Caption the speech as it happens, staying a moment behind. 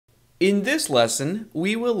In this lesson,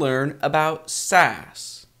 we will learn about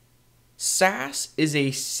Sass. Sass is a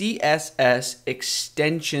CSS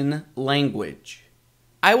extension language.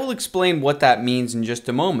 I will explain what that means in just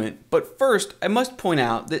a moment, but first I must point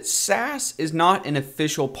out that Sass is not an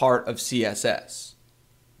official part of CSS.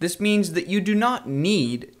 This means that you do not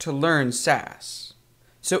need to learn Sass.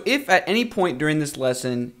 So if at any point during this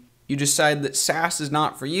lesson you decide that Sass is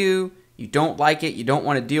not for you, you don't like it, you don't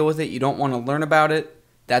want to deal with it, you don't want to learn about it,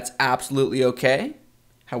 that's absolutely okay.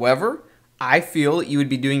 However, I feel that you would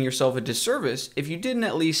be doing yourself a disservice if you didn't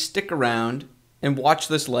at least stick around and watch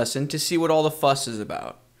this lesson to see what all the fuss is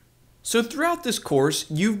about. So throughout this course,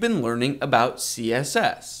 you've been learning about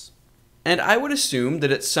CSS. And I would assume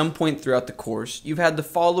that at some point throughout the course, you've had the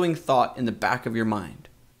following thought in the back of your mind.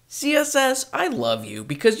 CSS, I love you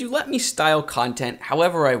because you let me style content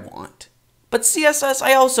however I want. But CSS,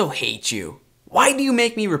 I also hate you. Why do you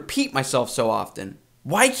make me repeat myself so often?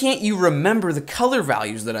 Why can't you remember the color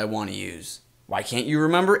values that I want to use? Why can't you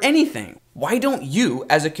remember anything? Why don't you,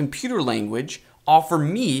 as a computer language, offer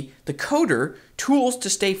me, the coder, tools to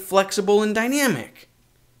stay flexible and dynamic?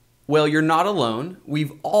 Well, you're not alone.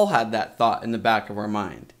 We've all had that thought in the back of our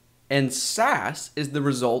mind. And Sass is the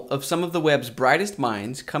result of some of the web's brightest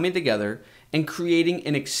minds coming together and creating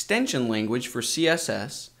an extension language for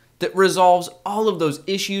CSS that resolves all of those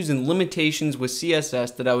issues and limitations with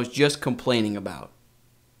CSS that I was just complaining about.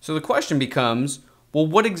 So the question becomes, well,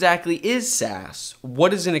 what exactly is Sass?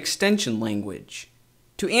 What is an extension language?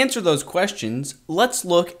 To answer those questions, let's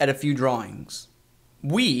look at a few drawings.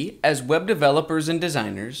 We, as web developers and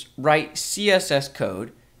designers, write CSS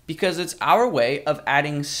code because it's our way of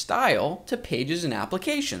adding style to pages and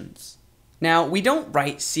applications. Now, we don't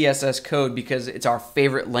write CSS code because it's our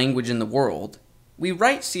favorite language in the world. We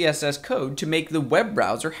write CSS code to make the web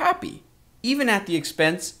browser happy, even at the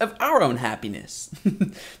expense of our own happiness.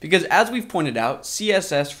 Because as we've pointed out,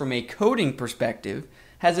 CSS from a coding perspective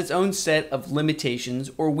has its own set of limitations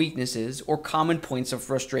or weaknesses or common points of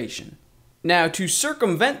frustration. Now, to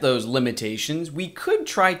circumvent those limitations, we could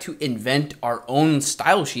try to invent our own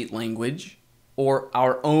style sheet language or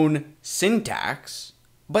our own syntax,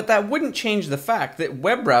 but that wouldn't change the fact that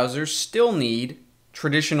web browsers still need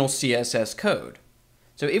traditional CSS code.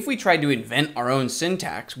 So if we tried to invent our own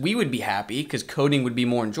syntax, we would be happy because coding would be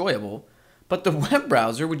more enjoyable, but the web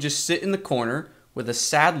browser would just sit in the corner with a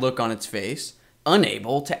sad look on its face,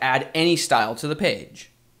 unable to add any style to the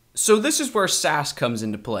page. So this is where Sass comes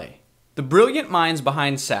into play. The brilliant minds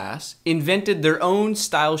behind Sass invented their own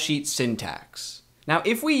style sheet syntax. Now,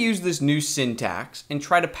 if we use this new syntax and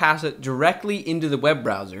try to pass it directly into the web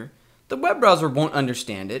browser won't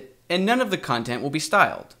understand it, and none of the content will be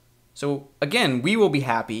styled. So again, we will be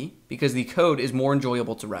happy because the code is more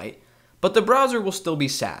enjoyable to write, but the browser will still be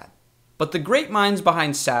sad. But the great minds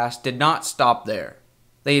behind Sass did not stop there.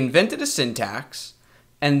 They invented a syntax,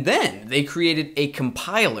 and then they created a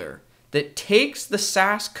compiler that takes the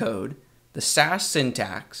Sass code, the Sass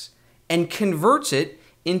syntax, and converts it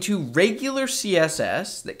into regular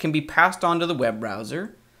CSS that can be passed on to the web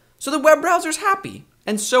browser. So the web browser's happy,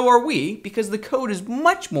 and so are we because the code is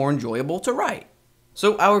much more enjoyable to write.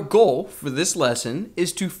 So our goal for this lesson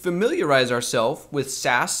is to familiarize ourselves with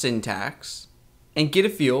Sass syntax and get a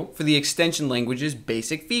feel for the extension language's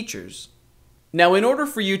basic features. Now, in order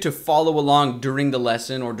for you to follow along during the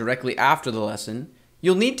lesson or directly after the lesson,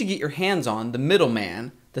 you'll need to get your hands on the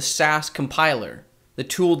middleman, the Sass compiler, the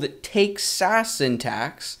tool that takes Sass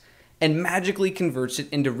syntax and magically converts it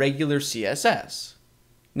into regular CSS.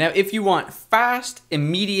 Now, if you want fast,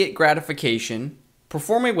 immediate gratification,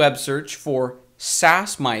 perform a web search for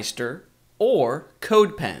Sassmeister or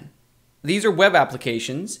CodePen. These are web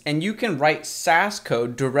applications, and you can write Sass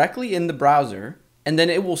code directly in the browser, and then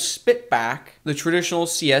it will spit back the traditional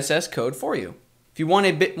CSS code for you. If you want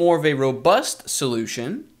a bit more of a robust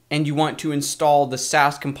solution, and you want to install the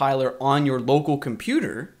Sass compiler on your local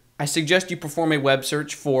computer, I suggest you perform a web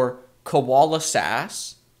search for Koala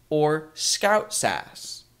Sass or Scout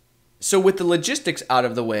Sass. So with the logistics out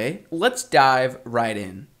of the way, let's dive right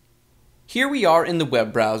in. Here we are in the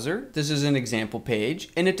web browser. This is an example page,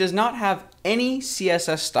 and it does not have any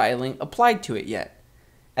CSS styling applied to it yet.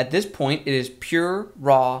 At this point, it is pure,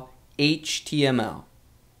 raw HTML.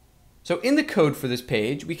 So in the code for this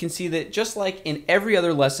page, we can see that just like in every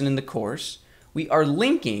other lesson in the course, we are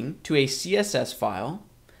linking to a CSS file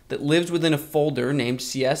that lives within a folder named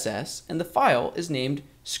CSS, and the file is named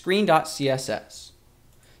screen.css.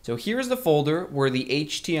 So here is the folder where the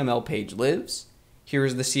HTML page lives. Here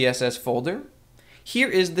is the CSS folder. Here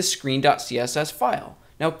is the screen.css file.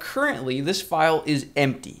 Now currently this file is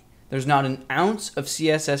empty. There's not an ounce of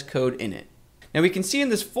CSS code in it. Now we can see in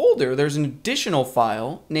this folder there's an additional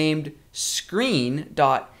file named screen.scss.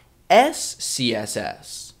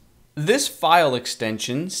 This file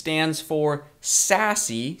extension stands for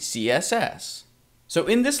Sassy CSS. So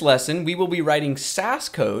in this lesson, we will be writing Sass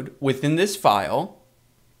code within this file,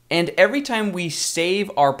 and every time we save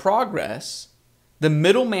our progress, the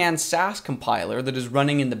middleman Sass compiler that is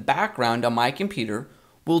running in the background on my computer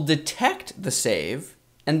will detect the save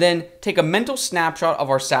and then take a mental snapshot of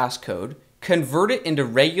our Sass code, convert it into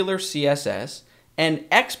regular CSS, and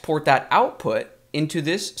export that output into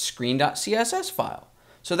this screen.css file.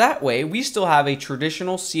 So that way, we still have a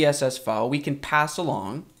traditional CSS file we can pass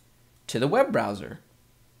along to the web browser.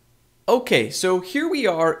 Okay, so here we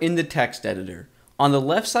are in the text editor. On the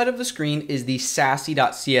left side of the screen is the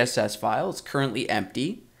sassy.css file. It's currently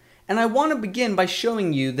empty. And I want to begin by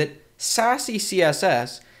showing you that Sassy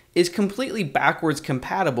CSS is completely backwards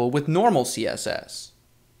compatible with normal CSS.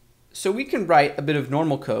 So we can write a bit of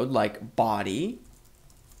normal code like body,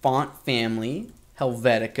 font family,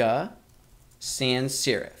 Helvetica, sans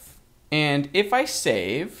serif. And if I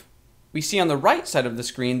save, we see on the right side of the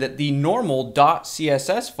screen that the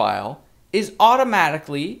normal.css file is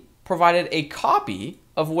automatically provided a copy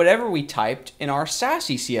of whatever we typed in our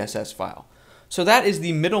Sassy CSS file. So that is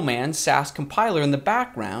the middleman Sass compiler in the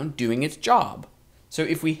background doing its job. So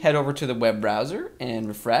if we head over to the web browser and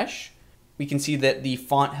refresh, we can see that the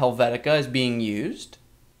font Helvetica is being used.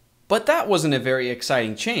 But that wasn't a very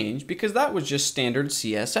exciting change because that was just standard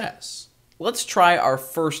CSS. Let's try our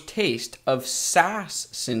first taste of Sass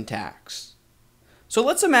syntax. So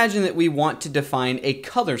let's imagine that we want to define a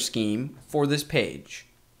color scheme for this page.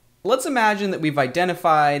 Let's imagine that we've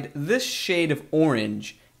identified this shade of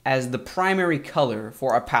orange as the primary color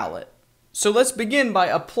for our palette. So let's begin by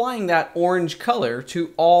applying that orange color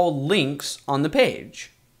to all links on the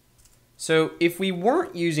page. So if we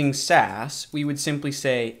weren't using Sass, we would simply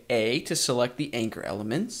say A to select the anchor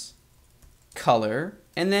elements, color,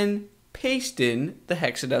 and then paste in the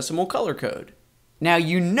hexadecimal color code. Now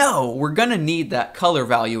you know we're gonna need that color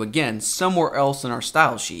value again somewhere else in our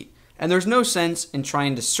style sheet, and there's no sense in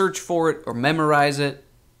trying to search for it or memorize it.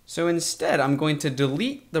 So instead I'm going to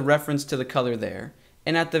delete the reference to the color there,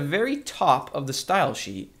 and at the very top of the style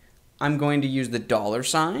sheet I'm going to use the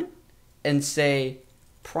 $ and say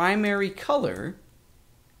primary color,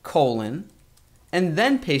 colon, and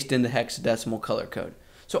then paste in the hexadecimal color code.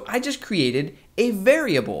 So I just created a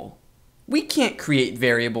variable. We can't create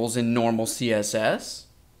variables in normal CSS,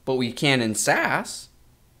 but we can in Sass.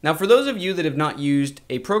 Now for those of you that have not used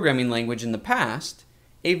a programming language in the past,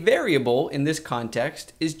 a variable in this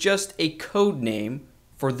context is just a code name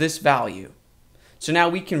for this value. So now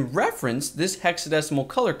we can reference this hexadecimal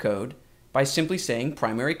color code by simply saying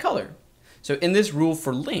primary color. So in this rule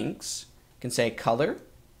for links, you can say color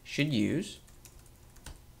should use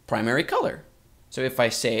primary color. So if I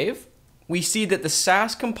save, we see that the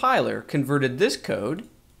Sass compiler converted this code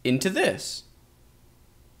into this.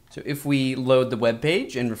 So if we load the web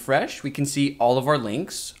page and refresh, we can see all of our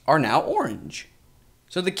links are now orange.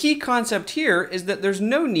 So the key concept here is that there's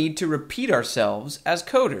no need to repeat ourselves as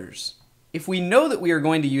coders. If we know that we are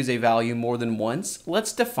going to use a value more than once,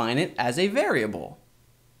 let's define it as a variable.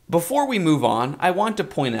 Before we move on, I want to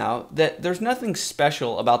point out that there's nothing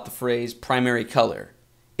special about the phrase primary color.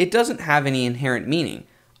 It doesn't have any inherent meaning.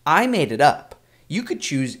 I made it up. You could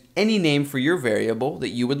choose any name for your variable that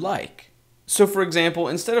you would like. So for example,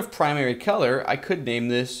 instead of primary color, I could name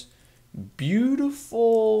this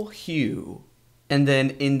beautiful hue. And then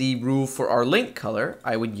in the rule for our link color,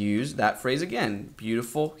 I would use that phrase again,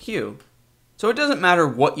 beautiful hue. So it doesn't matter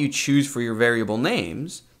what you choose for your variable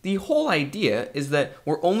names. The whole idea is that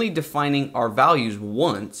we're only defining our values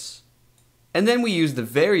once, and then we use the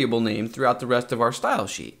variable name throughout the rest of our style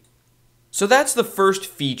sheet. So that's the first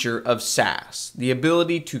feature of Sass, the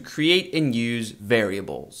ability to create and use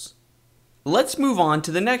variables. Let's move on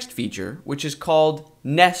to the next feature, which is called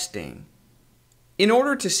nesting. In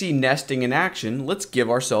order to see nesting in action, let's give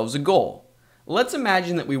ourselves a goal. Let's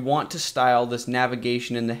imagine that we want to style this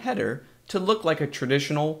navigation in the header to look like a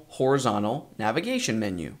traditional horizontal navigation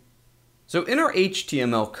menu. So in our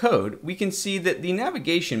HTML code, we can see that the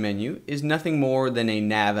navigation menu is nothing more than a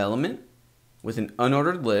nav element with an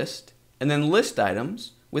unordered list, and then list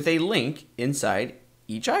items with a link inside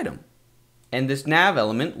each item. And this nav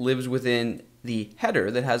element lives within the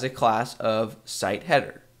header that has a class of site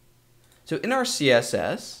header. So in our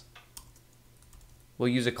CSS, we'll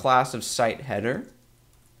use a class of site header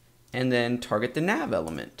and then target the nav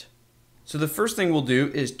element. So the first thing we'll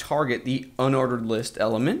do is target the unordered list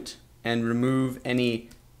element and remove any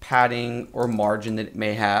padding or margin that it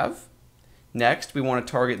may have. Next, we want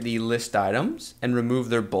to target the list items and remove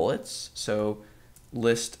their bullets. So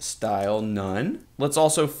list style none. Let's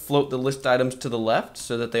also float the list items to the left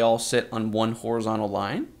so that they all sit on one horizontal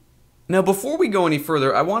line. Now, before we go any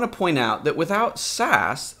further, I want to point out that without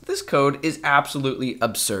Sass, this code is absolutely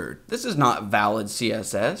absurd. This is not valid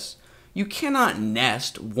CSS. You cannot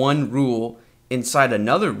nest one rule inside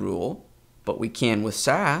another rule, but we can with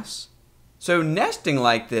Sass. So nesting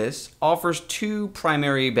like this offers two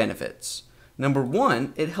primary benefits. Number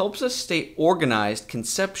one, it helps us stay organized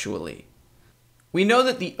conceptually. We know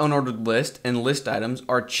that the unordered list and list items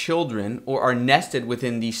are children or are nested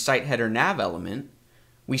within the site header nav element.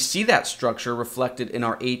 We see that structure reflected in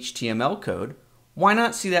our HTML code. Why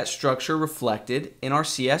not see that structure reflected in our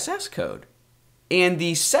CSS code? And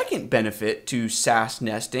the second benefit to Sass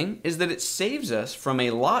nesting is that it saves us from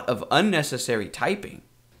a lot of unnecessary typing.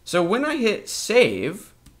 So when I hit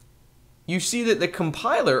save, you see that the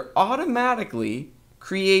compiler automatically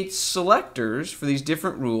creates selectors for these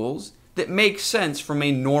different rules that make sense from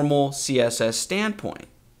a normal CSS standpoint.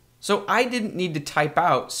 So I didn't need to type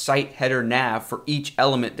out site header nav for each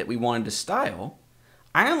element that we wanted to style.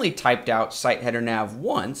 I only typed out site header nav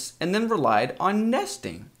once and then relied on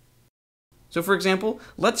nesting. So for example,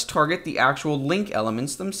 let's target the actual link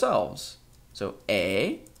elements themselves. So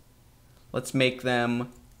A, let's make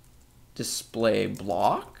them display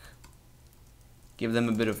block, give them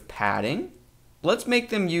a bit of padding. Let's make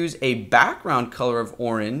them use a background color of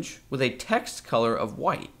orange with a text color of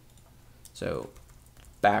white. So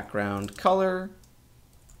background color,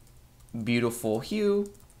 beautiful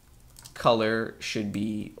hue, color should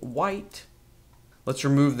be white. Let's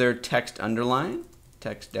remove their text underline,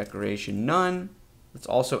 text decoration none. Let's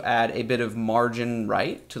also add a bit of margin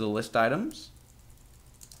right to the list items.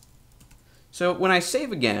 So when I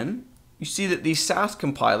save again, you see that the Sass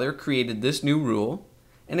compiler created this new rule.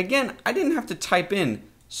 And again, I didn't have to type in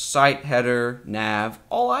site header nav.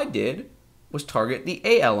 All I did was target the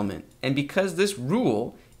A element. And because this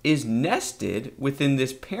rule is nested within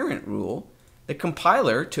this parent rule, the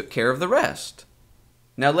compiler took care of the rest.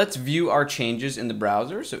 Now let's view our changes in the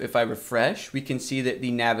browser. So if I refresh, we can see that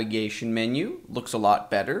the navigation menu looks a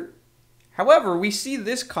lot better. However, we see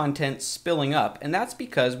this content spilling up, and that's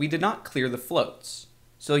because we did not clear the floats.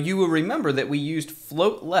 So you will remember that we used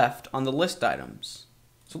float left on the list items.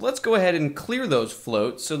 So let's go ahead and clear those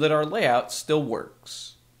floats so that our layout still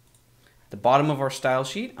works. At the bottom of our style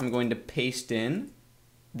sheet, I'm going to paste in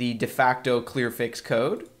the de facto clearfix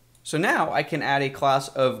code. So now I can add a class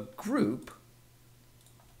of group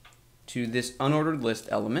to this unordered list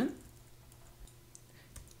element,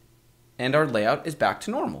 and our layout is back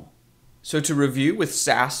to normal. So to review with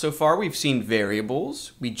Sass so far, we've seen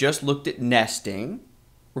variables, we just looked at nesting.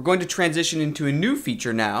 We're going to transition into a new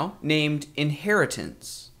feature now named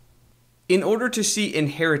inheritance. In order to see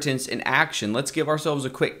inheritance in action, let's give ourselves a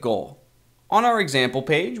quick goal. On our example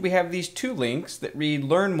page, we have these two links that read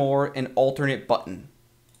learn more and alternate button.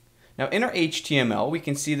 Now in our HTML, we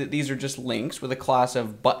can see that these are just links with a class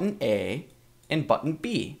of button A and button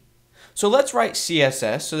B. So let's write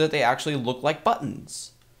CSS so that they actually look like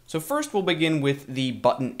buttons. So first we'll begin with the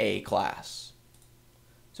button A class.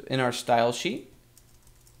 So in our style sheet,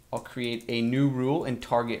 I'll create a new rule and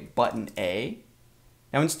target button A.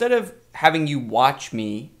 Now instead of having you watch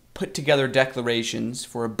me put together declarations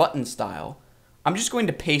for a button style, I'm just going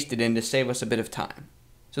to paste it in to save us a bit of time.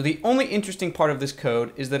 So the only interesting part of this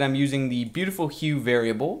code is that I'm using the beautiful hue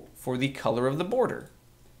variable for the color of the border.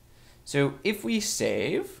 So if we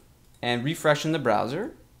save and refresh in the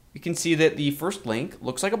browser, you can see that the first link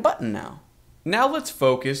looks like a button now. Now let's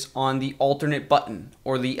focus on the alternate button,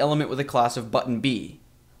 or the element with a class of button B.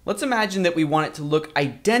 Let's imagine that we want it to look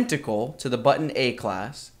identical to the button A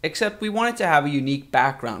class, except we want it to have a unique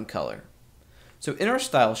background color. So in our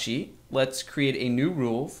style sheet, let's create a new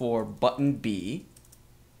rule for button B.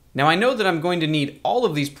 Now I know that I'm going to need all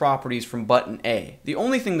of these properties from button A. The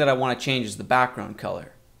only thing that I want to change is the background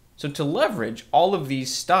color. So to leverage all of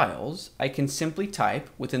these styles, I can simply type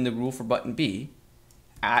within the rule for button B,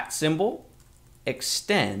 @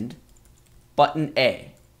 extend button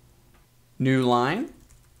A. New line,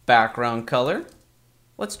 background color.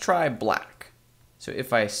 Let's try black. So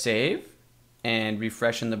if I save and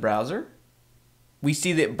refresh in the browser, we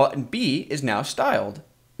see that button B is now styled.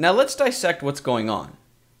 Now let's dissect what's going on.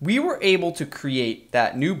 We were able to create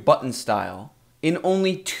that new button style in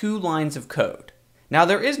only 2 lines of code. Now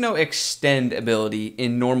there is no extend ability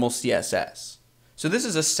in normal CSS. So this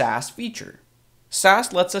is a Sass feature.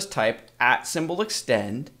 Sass lets us type @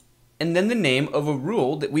 extend and then the name of a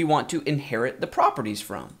rule that we want to inherit the properties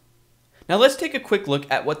from. Now let's take a quick look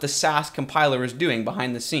at what the Sass compiler is doing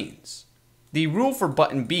behind the scenes. The rule for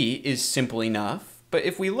button B is simple enough, but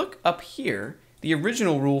if we look up here, the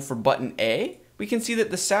original rule for button A, we can see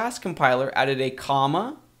that the Sass compiler added a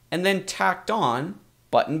comma and then tacked on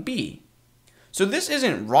button B. So this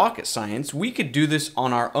isn't rocket science. We could do this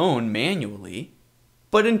on our own manually.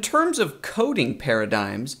 But in terms of coding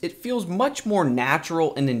paradigms, it feels much more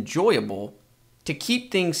natural and enjoyable to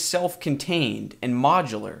keep things self-contained and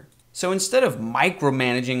modular. So instead of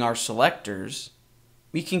micromanaging our selectors,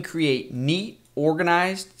 we can create neat,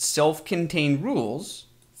 organized, self-contained rules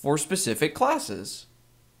for specific classes.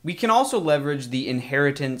 We can also leverage the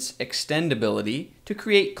inheritance extendability to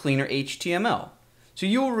create cleaner HTML. So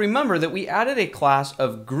you will remember that we added a class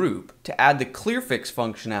of group to add the clearfix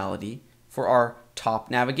functionality for our top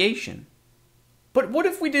navigation. But what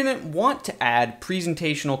if we didn't want to add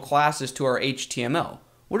presentational classes to our HTML?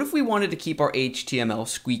 What if we wanted to keep our HTML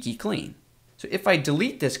squeaky clean? So if I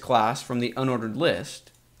delete this class from the unordered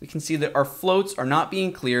list, we can see that our floats are not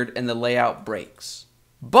being cleared and the layout breaks.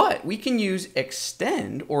 But we can use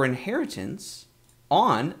extend or inheritance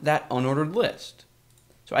on that unordered list.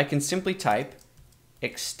 So I can simply type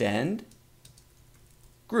extend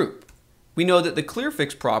group. We know that the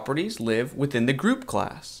clearfix properties live within the group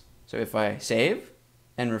class. So if I save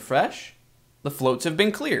and refresh, the floats have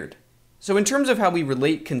been cleared. So in terms of how we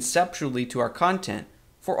relate conceptually to our content,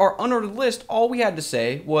 for our unordered list, all we had to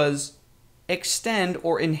say was extend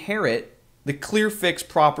or inherit the clearfix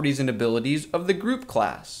properties and abilities of the group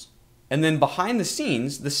class. And then behind the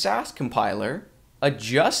scenes, the Sass compiler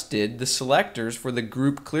adjusted the selectors for the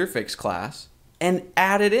group clearfix class and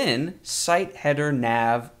added in site header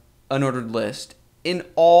nav unordered list in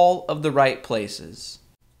all of the right places.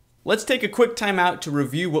 Let's take a quick time out to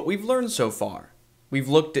review what we've learned so far. We've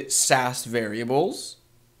looked at Sass variables,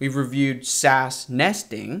 we've reviewed Sass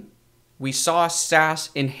nesting, we saw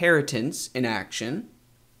Sass inheritance in action.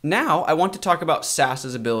 Now I want to talk about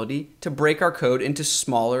Sass's ability to break our code into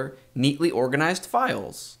smaller, neatly organized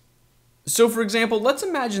files. So for example, let's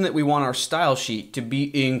imagine that we want our style sheet to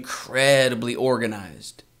be incredibly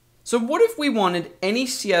organized. So what if we wanted any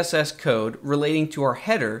CSS code relating to our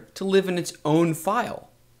header to live in its own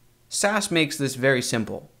file? Sass makes this very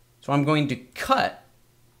simple. So I'm going to cut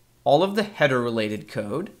all of the header related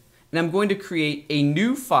code and I'm going to create a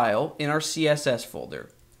new file in our CSS folder.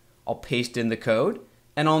 I'll paste in the code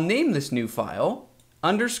and I'll name this new file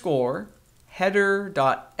underscore header.scss.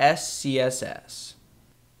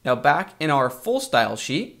 Now back in our full style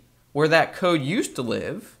sheet where that code used to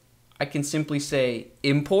live, I can simply say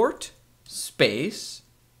import space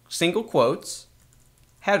single quotes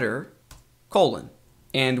header colon.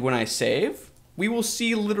 And when I save, we will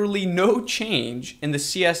see literally no change in the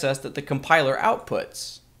CSS that the compiler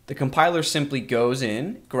outputs. The compiler simply goes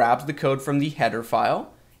in, grabs the code from the header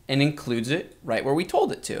file, and includes it right where we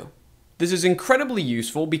told it to. This is incredibly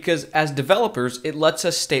useful because as developers, it lets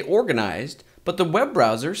us stay organized, but the web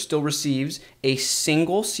browser still receives a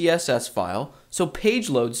single CSS file, so page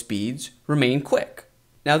load speeds remain quick.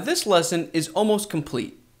 Now this lesson is almost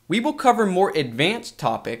complete. We will cover more advanced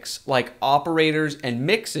topics like operators and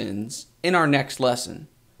mixins in our next lesson.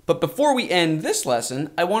 But before we end this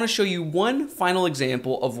lesson, I want to show you one final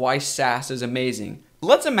example of why Sass is amazing.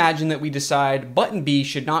 Let's imagine that we decide button B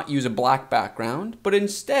should not use a black background, but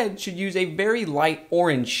instead should use a very light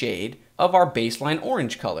orange shade of our baseline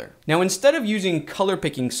orange color. Now instead of using color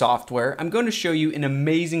picking software, I'm going to show you an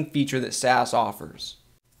amazing feature that Sass offers.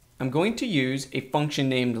 I'm going to use a function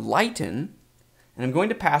named lighten, and I'm going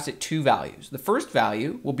to pass it two values. The first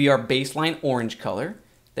value will be our baseline orange color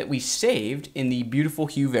that we saved in the beautiful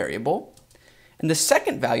hue variable. And the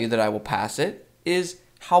second value that I will pass it is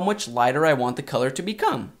how much lighter I want the color to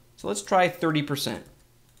become. So let's try 30%.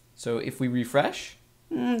 So if we refresh,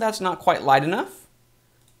 that's not quite light enough.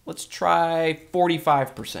 Let's try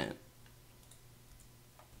 45%.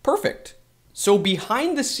 Perfect. So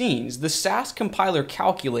behind the scenes, the Sass compiler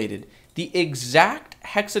calculated the exact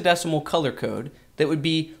hexadecimal color code that would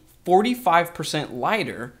be 45%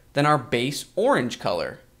 lighter than our base orange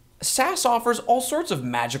color. Sass offers all sorts of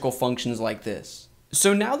magical functions like this.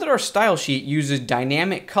 So now that our style sheet uses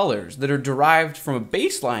dynamic colors that are derived from a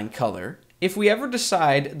baseline color, if we ever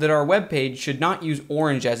decide that our web page should not use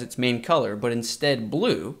orange as its main color, but instead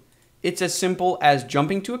blue, it's as simple as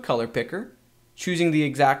jumping to a color picker, choosing the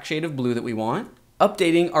exact shade of blue that we want,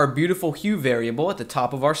 updating our beautiful hue variable at the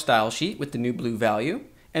top of our style sheet with the new blue value,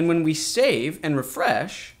 and when we save and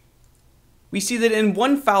refresh, we see that in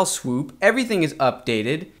one foul swoop, everything is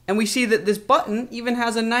updated, and we see that this button even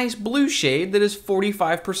has a nice blue shade that is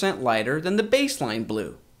 45% lighter than the baseline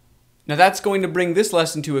blue. Now that's going to bring this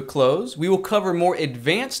lesson to a close. We will cover more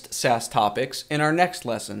advanced Sass topics in our next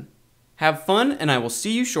lesson. Have fun, and I will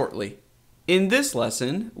see you shortly. In this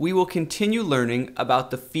lesson, we will continue learning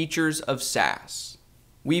about the features of Sass.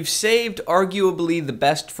 We've saved arguably the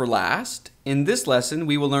best for last. In this lesson,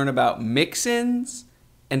 we will learn about mixins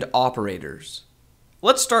and operators.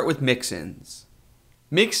 Let's start with mixins.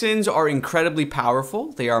 Mixins are incredibly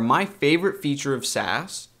powerful. They are my favorite feature of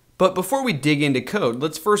Sass. But before we dig into code,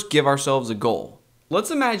 let's first give ourselves a goal.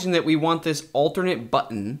 Let's imagine that we want this alternate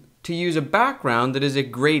button to use a background that is a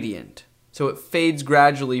gradient, so it fades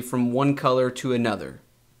gradually from one color to another.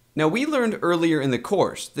 Now, we learned earlier in the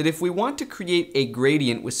course that if we want to create a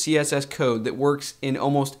gradient with CSS code that works in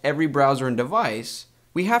almost every browser and device,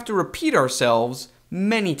 we have to repeat ourselves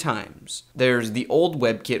many times. There's the old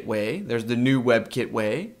WebKit way, there's the new WebKit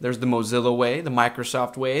way, there's the Mozilla way, the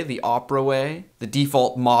Microsoft way, the Opera way, the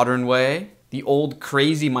default modern way, the old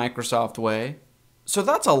crazy Microsoft way. So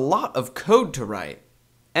that's a lot of code to write.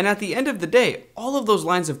 And at the end of the day, all of those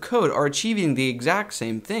lines of code are achieving the exact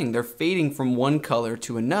same thing. They're fading from one color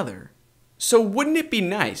to another. So wouldn't it be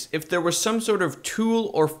nice if there was some sort of tool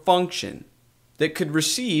or function that could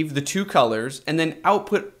receive the two colors and then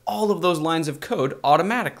output all of those lines of code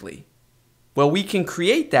automatically? Well, we can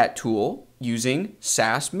create that tool using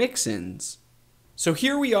Sass mixins. So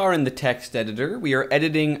here we are in the text editor. We are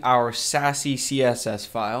editing our sassy CSS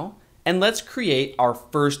file, and let's create our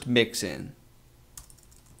first mixin.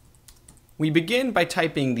 We begin by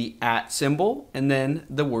typing the @ symbol and then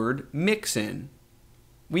the word mixin.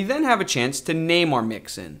 We then have a chance to name our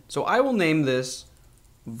mixin. So I will name this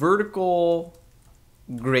vertical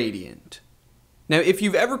gradient. Now, if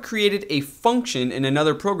you've ever created a function in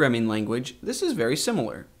another programming language, this is very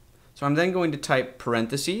similar. So I'm then going to type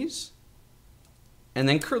parentheses and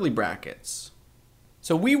then curly brackets.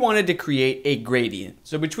 So we wanted to create a gradient.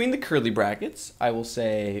 So between the curly brackets, I will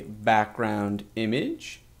say background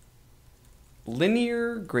image,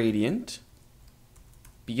 linear gradient,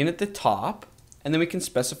 begin at the top, and then we can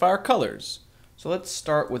specify our colors. So let's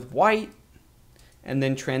start with white and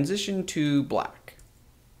then transition to black.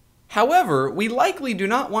 However, we likely do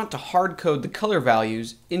not want to hard code the color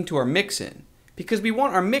values into our mixin because we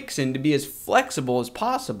want our mixin to be as flexible as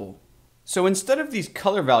possible. So instead of these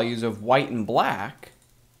color values of white and black,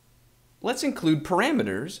 let's include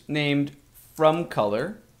parameters named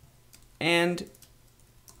FromColor and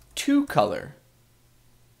ToColor.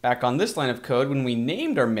 Back on this line of code, when we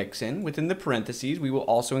named our mixin, within the parentheses, we will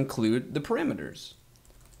also include the parameters.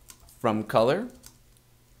 FromColor,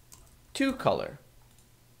 ToColor.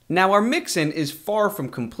 Now our mixin is far from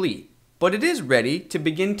complete, but it is ready to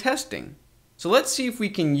begin testing. So let's see if we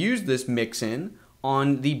can use this mixin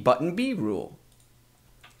on the button B rule.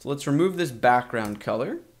 So let's remove this background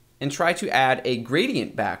color and try to add a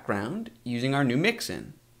gradient background using our new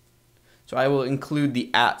mixin. So I will include the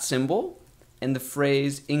 @ symbol and the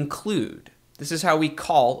phrase include. This is how we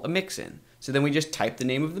call a mixin. So then we just type the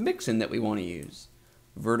name of the mixin that we want to use.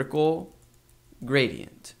 Vertical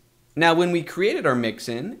gradient. Now when we created our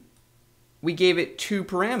mixin, we gave it two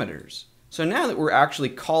parameters. So now that we're actually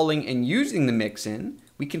calling and using the mixin,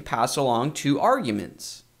 we can pass along two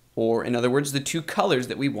arguments. Or in other words, the two colors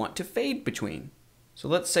that we want to fade between. So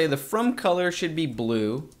let's say the from color should be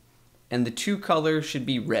blue and the to color should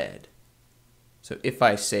be red. So if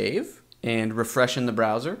I save and refresh in the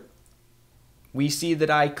browser, we see that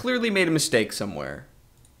I clearly made a mistake somewhere.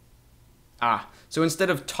 So instead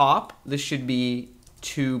of top, this should be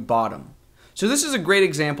to bottom. So this is a great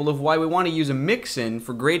example of why we want to use a mixin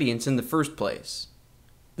for gradients in the first place.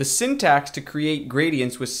 The syntax to create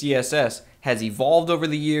gradients with CSS has evolved over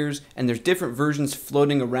the years, and there's different versions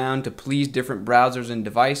floating around to please different browsers and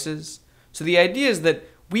devices. So the idea is that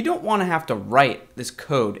we don't want to have to write this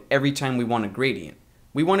code every time we want a gradient.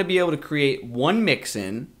 We want to be able to create one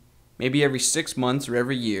mixin, maybe every 6 months or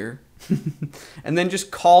every year, and then just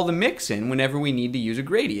call the mixin whenever we need to use a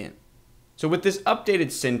gradient. So with this updated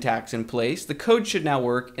syntax in place, the code should now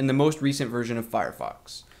work in the most recent version of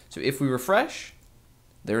Firefox. So if we refresh,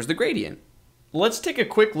 there's the gradient. Let's take a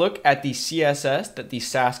quick look at the CSS that the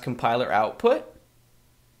Sass compiler output.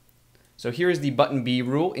 So here is the button B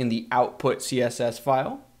rule in the output CSS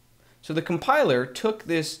file. So the compiler took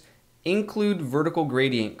this include vertical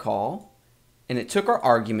gradient call, and it took our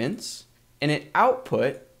arguments, and it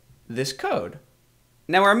output this code.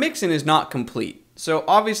 Now our mixin is not complete. So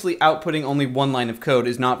obviously outputting only one line of code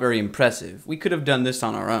is not very impressive. We could have done this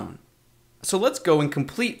on our own. So let's go and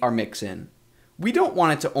complete our mixin. We don't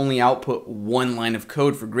want it to only output one line of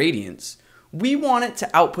code for gradients. We want it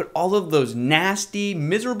to output all of those nasty,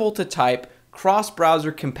 miserable to type,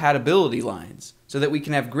 cross-browser compatibility lines so that we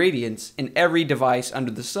can have gradients in every device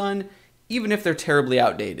under the sun, even if they're terribly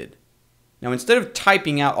outdated. Now instead of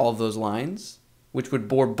typing out all of those lines, which would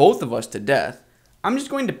bore both of us to death, I'm just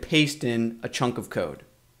going to paste in a chunk of code.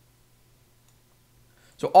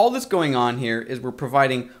 So all that's going on here is we're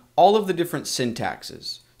providing all of the different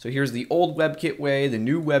syntaxes. So here's the old WebKit way, the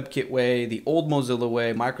new WebKit way, the old Mozilla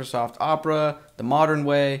way, Microsoft Opera, the modern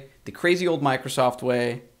way, the crazy old Microsoft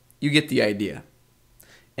way. You get the idea.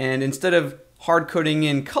 And instead of hard coding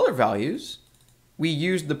in color values, we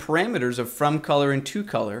used the parameters of from color and to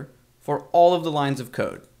color for all of the lines of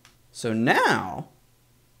code. So now,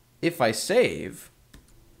 if I save,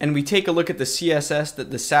 and we take a look at the CSS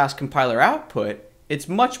that the Sass compiler output, it's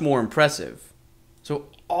much more impressive. So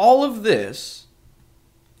all of this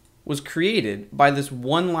was created by this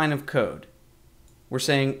one line of code. We're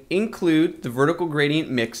saying include the vertical gradient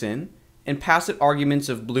mixin and pass it arguments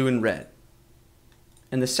of blue and red.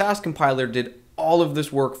 And the Sass compiler did all of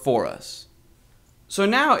this work for us. So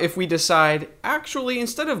now if we decide, actually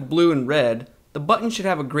instead of blue and red, the button should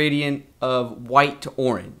have a gradient of white to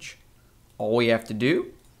orange. All we have to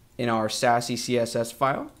do in our Sassy CSS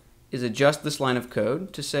file is adjust this line of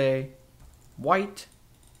code to say white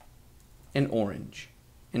and orange.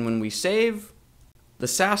 And when we save, the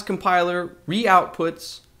Sass compiler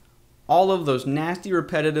re-outputs all of those nasty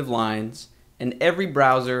repetitive lines and every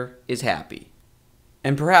browser is happy.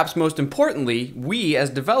 And perhaps most importantly, we as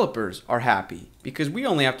developers are happy because we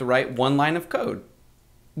only have to write one line of code.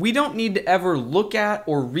 We don't need to ever look at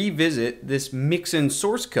or revisit this mixin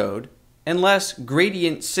source code unless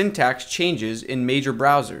gradient syntax changes in major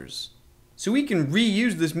browsers. So we can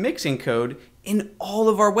reuse this mixin code in all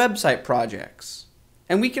of our website projects.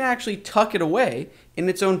 And we can actually tuck it away in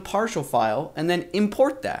its own partial file and then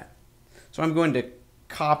import that. So I'm going to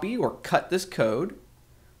copy or cut this code.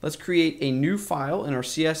 Let's create a new file in our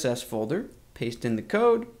CSS folder, paste in the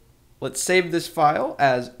code. Let's save this file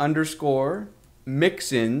as _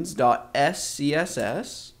 mixins.scss.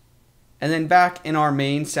 And then back in our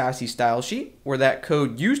main Sassy style sheet where that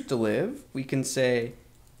code used to live, we can say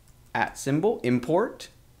 @import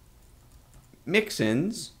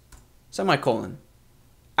mixins semicolon.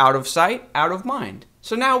 Out of sight, out of mind.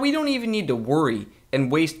 So now we don't even need to worry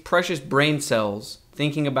and waste precious brain cells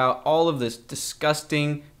thinking about all of this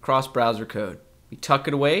disgusting cross-browser code. We tuck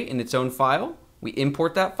it away in its own file, we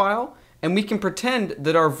import that file, and we can pretend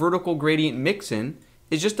that our vertical gradient mixin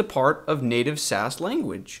is just a part of native Sass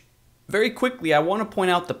language. Very quickly, I want to point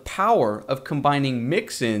out the power of combining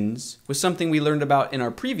mixins with something we learned about in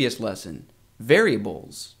our previous lesson,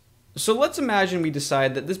 variables. So let's imagine we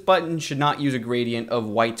decide that this button should not use a gradient of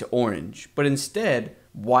white to orange, but instead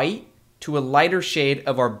white to a lighter shade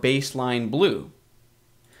of our baseline blue.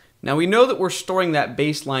 Now we know that we're storing that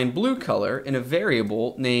baseline blue color in a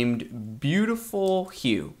variable named beautiful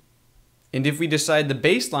hue. And if we decide the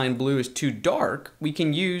baseline blue is too dark, we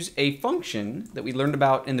can use a function that we learned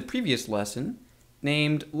about in the previous lesson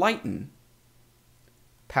named lighten.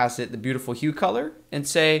 Pass it the beautiful hue color and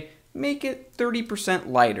say make it 30%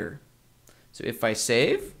 lighter. So if I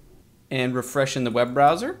save and refresh in the web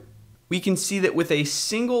browser, we can see that with a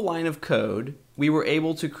single line of code, we were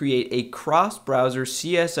able to create a cross-browser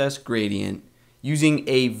CSS gradient using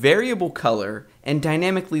a variable color and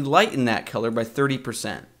dynamically lighten that color by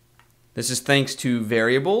 30%. This is thanks to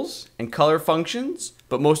variables and color functions,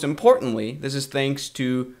 but most importantly, this is thanks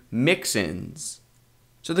to mixins.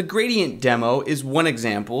 So the gradient demo is one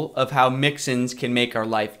example of how mixins can make our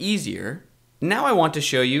life easier. Now I want to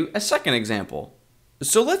show you a second example.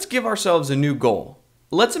 So let's give ourselves a new goal.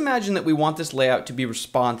 Let's imagine that we want this layout to be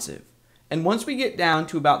responsive. And once we get down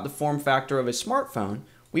to about the form factor of a smartphone,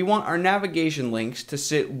 we want our navigation links to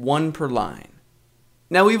sit one per line.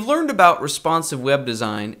 Now we've learned about responsive web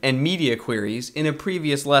design and media queries in a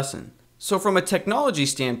previous lesson. So from a technology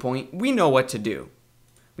standpoint, we know what to do.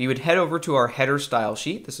 We would head over to our header style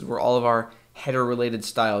sheet. This is where all of our header related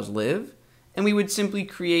styles live. And we would simply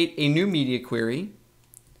create a new media query,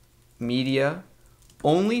 media,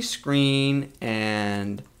 only screen,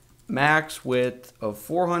 and max width of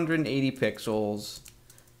 480 pixels.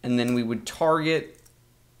 And then we would target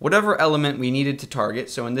whatever element we needed to target.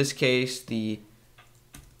 So in this case, the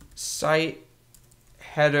site,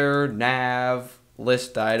 header, nav,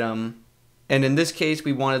 list item. And in this case,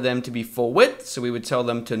 we wanted them to be full width, so we would tell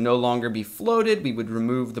them to no longer be floated. We would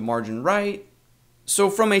remove the margin right. So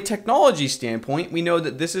from a technology standpoint, we know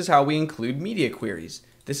that this is how we include media queries.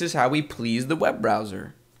 This is how we please the web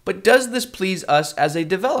browser. But does this please us as a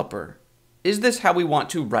developer? Is this how we want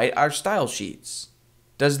to write our style sheets?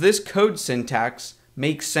 Does this code syntax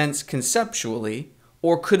make sense conceptually,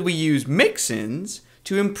 or could we use mixins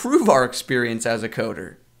to improve our experience as a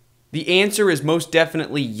coder? The answer is most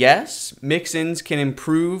definitely yes. Mixins can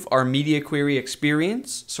improve our media query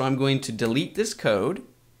experience. So I'm going to delete this code,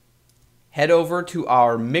 head over to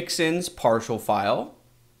our mixins partial file.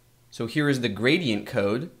 So here is the gradient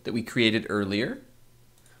code that we created earlier.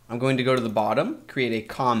 I'm going to go to the bottom, create a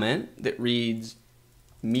comment that reads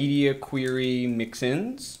media query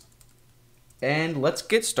mixins. And let's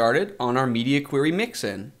get started on our media query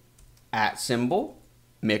mixin. @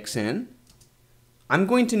 mixin. I'm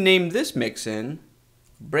going to name this mixin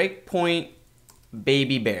breakpoint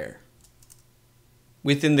baby bear.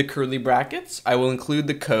 Within the curly brackets, I will include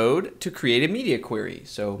the code to create a media query.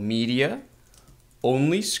 So media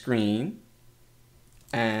only screen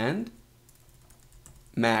and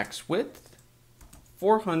max width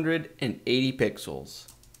 480 pixels.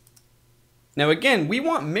 Now again, we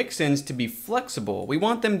want mixins to be flexible. We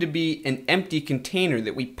want them to be an empty container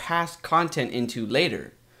that we pass content into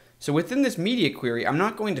later. So within this media query, I'm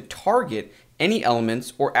not going to target any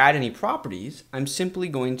elements or add any properties. I'm simply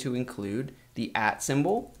going to include the @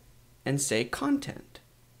 symbol and say content.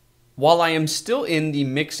 While I am still in the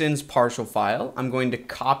mixins partial file, I'm going to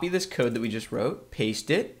copy this code that we just wrote,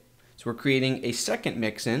 paste it. So we're creating a second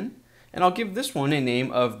mixin, and I'll give this one a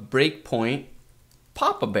name of breakpoint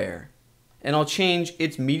papa bear. And I'll change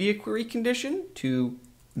its media query condition to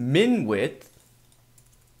min width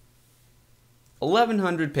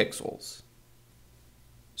 1100 pixels.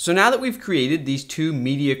 So now that we've created these two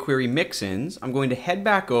media query mixins, I'm going to head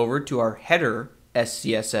back over to our header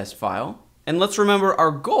SCSS file. And let's remember our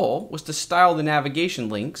goal was to style the navigation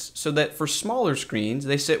links so that for smaller screens,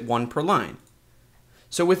 they sit one per line.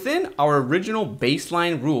 So within our original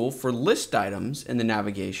baseline rule for list items in the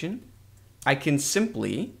navigation, I can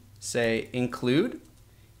simply say include,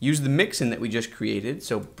 use the mixin that we just created,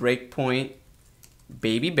 so breakpoint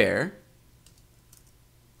baby bear,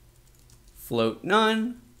 float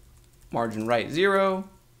none, margin right 0,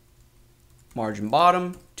 margin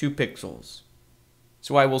bottom 2 pixels.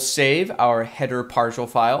 So I will save our header partial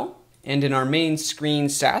file, and in our main screen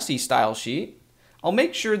Sassy style sheet, I'll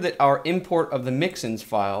make sure that our import of the mixins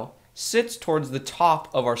file sits towards the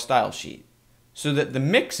top of our style sheet, so that the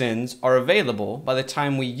mixins are available by the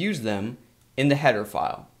time we use them in the header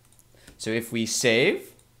file. So if we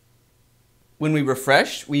save, when we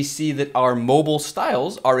refresh, we see that our mobile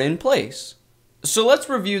styles are in place. So let's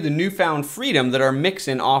review the newfound freedom that our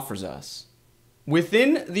mixin offers us.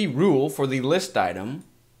 Within the rule for the list item,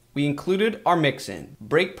 we included our mixin,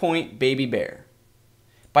 breakpoint baby bear.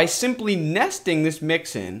 By simply nesting this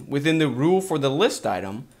mixin within the rule for the list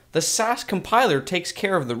item, the Sass compiler takes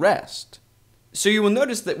care of the rest. So you will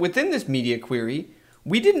notice that within this media query,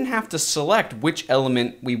 we didn't have to select which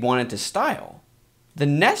element we wanted to style. The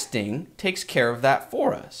nesting takes care of that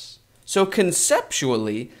for us. So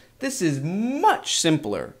conceptually, this is much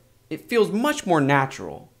simpler. It feels much more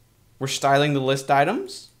natural. We're styling the list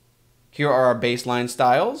items. Here are our baseline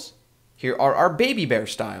styles. Here are our baby bear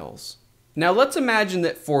styles. Now let's imagine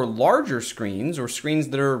that for larger screens or screens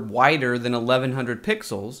that are wider than 1100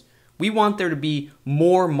 pixels, we want there to be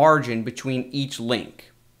more margin between each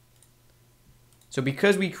link. So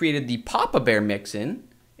because we created the papa bear mixin,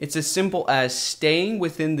 it's as simple as staying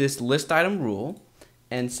within this list item rule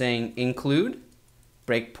and saying include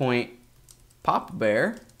breakpoint papa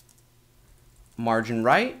bear margin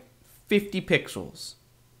right 50 pixels.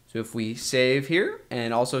 So if we save here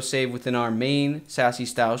and also save within our main Sassy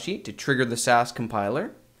style sheet to trigger the Sass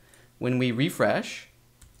compiler, when we refresh,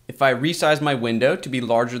 if I resize my window to be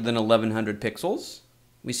larger than 1100 pixels,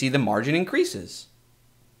 we see the margin increases.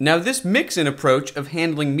 Now this mixin approach of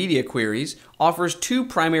handling media queries offers two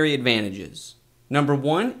primary advantages. Number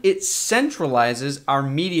one, it centralizes our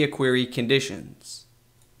media query conditions.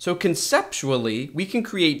 So conceptually, we can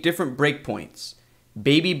create different breakpoints.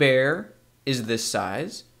 Baby bear is this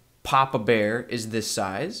size, papa bear is this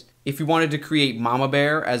size. If you wanted to create mama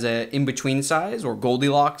bear as an in-between size or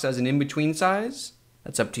Goldilocks as an in-between size,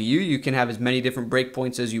 that's up to you. You can have as many different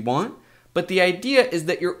breakpoints as you want. But the idea is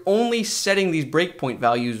that you're only setting these breakpoint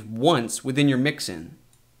values once within your mixin.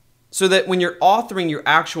 So that when you're authoring your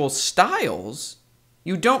actual styles,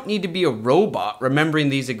 you don't need to be a robot remembering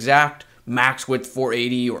these exact max width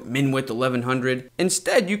 480 or min width 1100.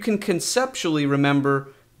 Instead, you can conceptually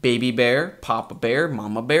remember baby bear, papa bear,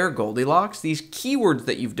 mama bear, Goldilocks, these keywords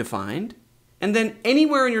that you've defined, and then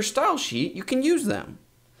anywhere in your style sheet, you can use them.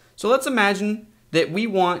 So let's imagine that we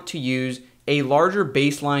want to use a larger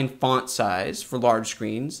baseline font size for large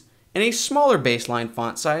screens and a smaller baseline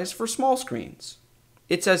font size for small screens.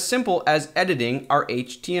 It's as simple as editing our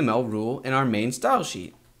HTML rule in our main style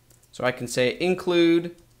sheet. So I can say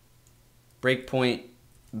include breakpoint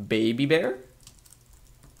baby bear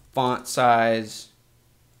font size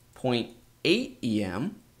 0.8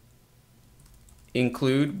 EM,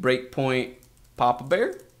 include breakpoint Papa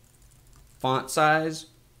Bear, font size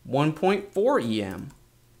 1.4 EM.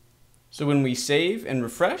 So when we save and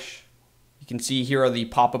refresh, you can see here are the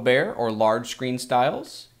Papa Bear or large screen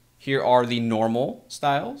styles. Here are the normal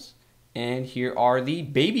styles. And here are the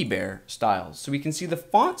Baby Bear styles. So we can see the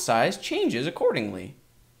font size changes accordingly.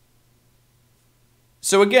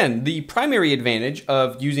 So again, the primary advantage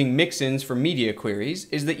of using mixins for media queries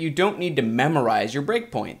is that you don't need to memorize your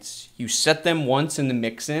breakpoints. You set them once in the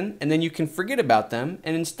mixin, and then you can forget about them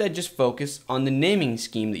and instead just focus on the naming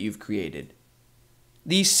scheme that you've created.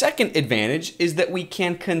 The second advantage is that we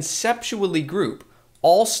can conceptually group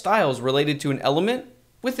all styles related to an element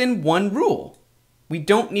within one rule. We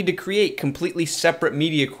don't need to create completely separate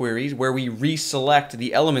media queries where we reselect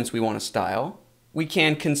the elements we want to style. We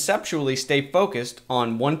can conceptually stay focused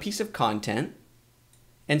on one piece of content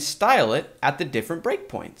and style it at the different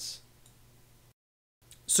breakpoints.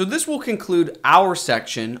 So this will conclude our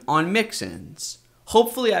section on mixins.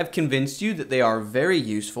 Hopefully I've convinced you that they are very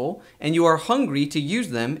useful and you are hungry to use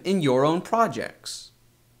them in your own projects.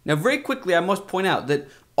 Now very quickly I must point out that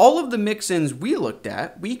all of the mixins we looked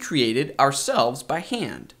at, we created ourselves by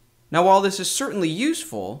hand. Now while this is certainly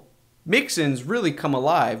useful, mixins really come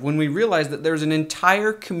alive when we realize that there's an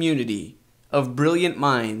entire community of brilliant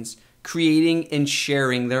minds creating and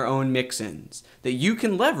sharing their own mixins that you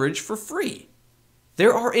can leverage for free.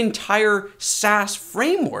 There are entire Sass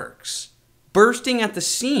frameworks bursting at the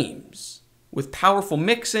seams with powerful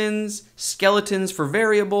mixins, skeletons for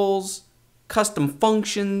variables, custom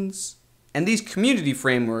functions, and these community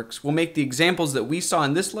frameworks will make the examples that we saw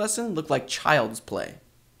in this lesson look like child's play.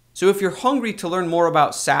 So if you're hungry to learn more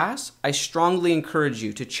about Sass, I strongly encourage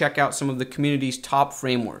you to check out some of the community's top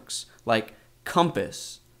frameworks like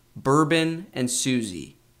Compass, Bourbon, and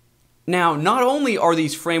Suzy. Now, not only are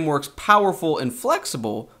these frameworks powerful and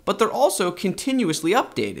flexible, but they're also continuously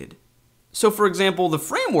updated. So for example, the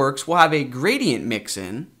frameworks will have a gradient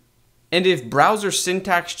mixin, and if browser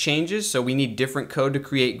syntax changes so we need different code to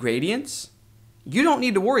create gradients, you don't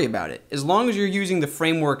need to worry about it. As long as you're using the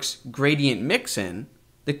framework's gradient mixin,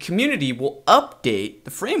 the community will update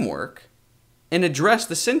the framework and address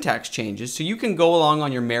the syntax changes so you can go along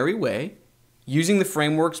on your merry way using the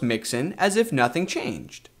framework's mixin as if nothing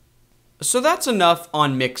changed. So that's enough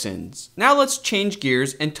on mixins. Now let's change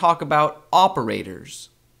gears and talk about operators.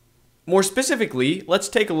 More specifically, let's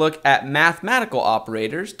take a look at mathematical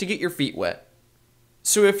operators to get your feet wet.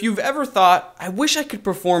 So if you've ever thought, I wish I could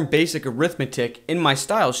perform basic arithmetic in my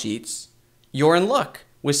style sheets, you're in luck.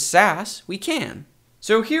 With Sass, we can.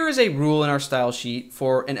 So here is a rule in our style sheet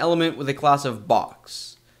for an element with a class of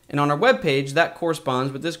box. And on our web page, that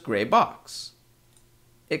corresponds with this gray box.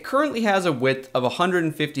 It currently has a width of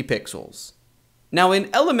 150 pixels. Now in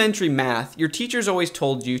elementary math, your teachers always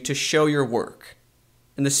told you to show your work.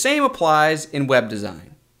 And the same applies in web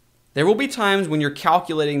design. There will be times when you're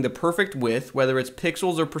calculating the perfect width, whether it's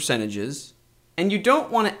pixels or percentages, and you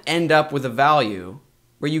don't want to end up with a value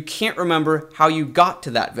where you can't remember how you got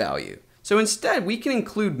to that value. So instead, we can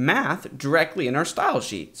include math directly in our style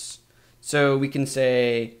sheets. So we can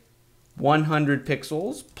say 100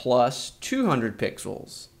 pixels plus 200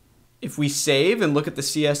 pixels. If we save and look at the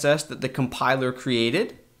CSS that the compiler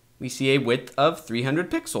created, we see a width of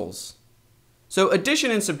 300 pixels. So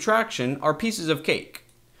addition and subtraction are pieces of cake.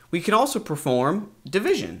 We can also perform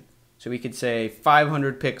division. So we could say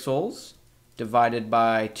 500 pixels divided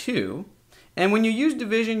by 2. And when you use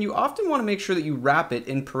division, you often want to make sure that you wrap it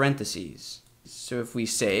in parentheses. So if we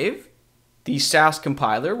save, the Sass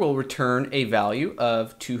compiler will return a value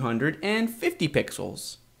of 250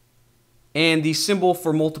 pixels. And the symbol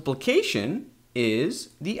for multiplication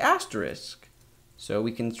is the asterisk. So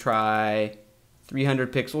we can try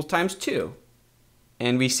 300 pixels times 2.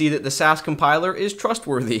 And we see that the Sass compiler is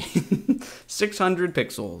trustworthy, 600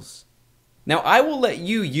 pixels. Now I will let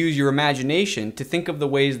you use your imagination to think of the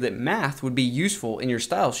ways that math would be useful in your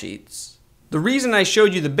style sheets. The reason I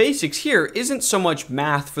showed you the basics here isn't so much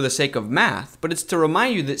math for the sake of math, but it's to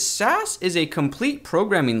remind you that Sass is a complete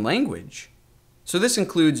programming language. So this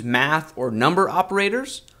includes math or number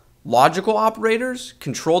operators, logical operators,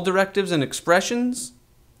 control directives and expressions.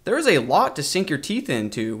 There is a lot to sink your teeth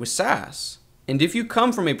into with Sass. And if you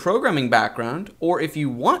come from a programming background, or if you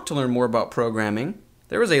want to learn more about programming,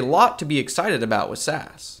 there is a lot to be excited about with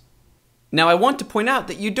Sass. Now I want to point out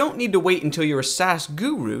that you don't need to wait until you're a Sass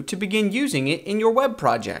guru to begin using it in your web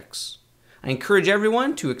projects. I encourage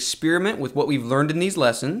everyone to experiment with what we've learned in these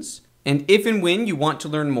lessons, and if and when you want to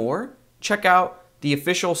learn more, check out the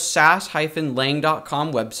official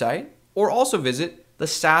sass-lang.com website, or also visit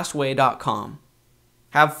thesassway.com.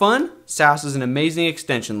 Have fun! Sass is an amazing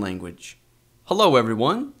extension language. Hello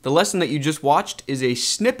everyone. The lesson that you just watched is a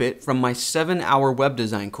snippet from my 7-hour web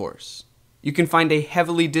design course. You can find a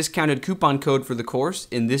heavily discounted coupon code for the course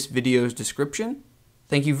in this video's description.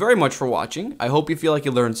 Thank you very much for watching. I hope you feel like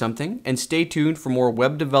you learned something, and stay tuned for more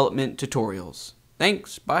web development tutorials.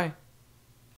 Thanks, bye.